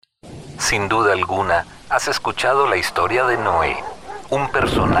Sin duda alguna, has escuchado la historia de Noé, un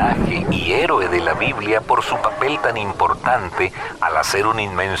personaje y héroe de la Biblia por su papel tan importante al hacer un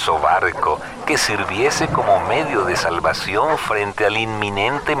inmenso barco que sirviese como medio de salvación frente al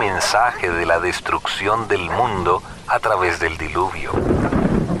inminente mensaje de la destrucción del mundo a través del diluvio.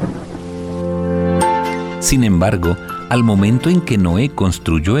 Sin embargo, al momento en que Noé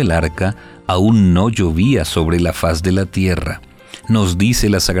construyó el arca, aún no llovía sobre la faz de la tierra. Nos dice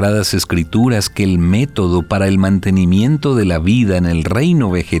las Sagradas Escrituras que el método para el mantenimiento de la vida en el reino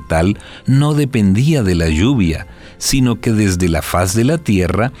vegetal no dependía de la lluvia, sino que desde la faz de la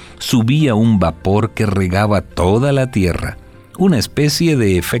tierra subía un vapor que regaba toda la tierra, una especie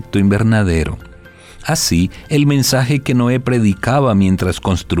de efecto invernadero. Así, el mensaje que Noé predicaba mientras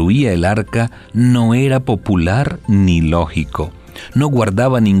construía el arca no era popular ni lógico. No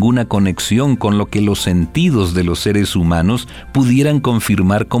guardaba ninguna conexión con lo que los sentidos de los seres humanos pudieran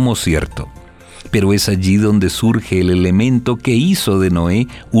confirmar como cierto. Pero es allí donde surge el elemento que hizo de Noé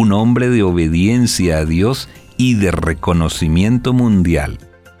un hombre de obediencia a Dios y de reconocimiento mundial: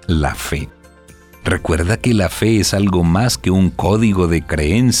 la fe. Recuerda que la fe es algo más que un código de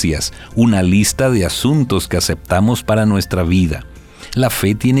creencias, una lista de asuntos que aceptamos para nuestra vida. La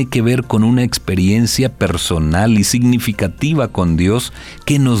fe tiene que ver con una experiencia personal y significativa con Dios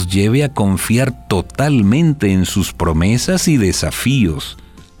que nos lleve a confiar totalmente en sus promesas y desafíos,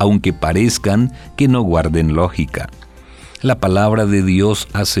 aunque parezcan que no guarden lógica. La palabra de Dios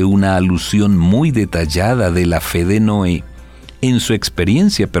hace una alusión muy detallada de la fe de Noé. En su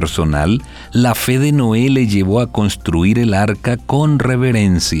experiencia personal, la fe de Noé le llevó a construir el arca con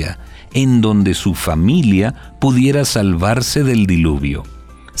reverencia, en donde su familia pudiera salvarse del diluvio.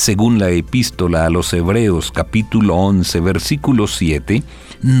 Según la epístola a los Hebreos, capítulo 11, versículo 7,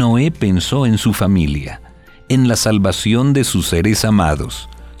 Noé pensó en su familia, en la salvación de sus seres amados.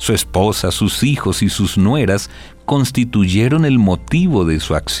 Su esposa, sus hijos y sus nueras constituyeron el motivo de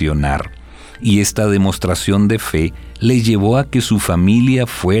su accionar. Y esta demostración de fe le llevó a que su familia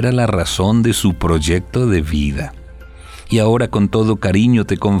fuera la razón de su proyecto de vida. Y ahora con todo cariño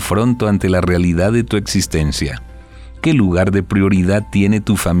te confronto ante la realidad de tu existencia. ¿Qué lugar de prioridad tiene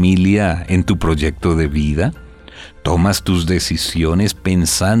tu familia en tu proyecto de vida? ¿Tomas tus decisiones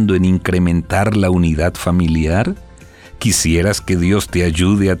pensando en incrementar la unidad familiar? ¿Quisieras que Dios te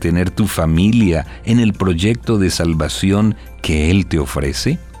ayude a tener tu familia en el proyecto de salvación que Él te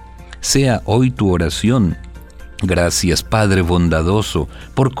ofrece? Sea hoy tu oración: gracias, Padre bondadoso,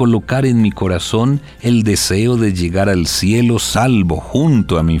 por colocar en mi corazón el deseo de llegar al cielo salvo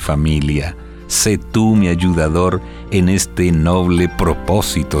junto a mi familia. Sé tú mi ayudador en este noble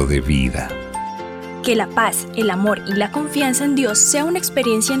propósito de vida. Que la paz, el amor y la confianza en Dios sea una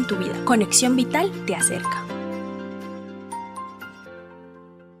experiencia en tu vida. Conexión Vital te acerca.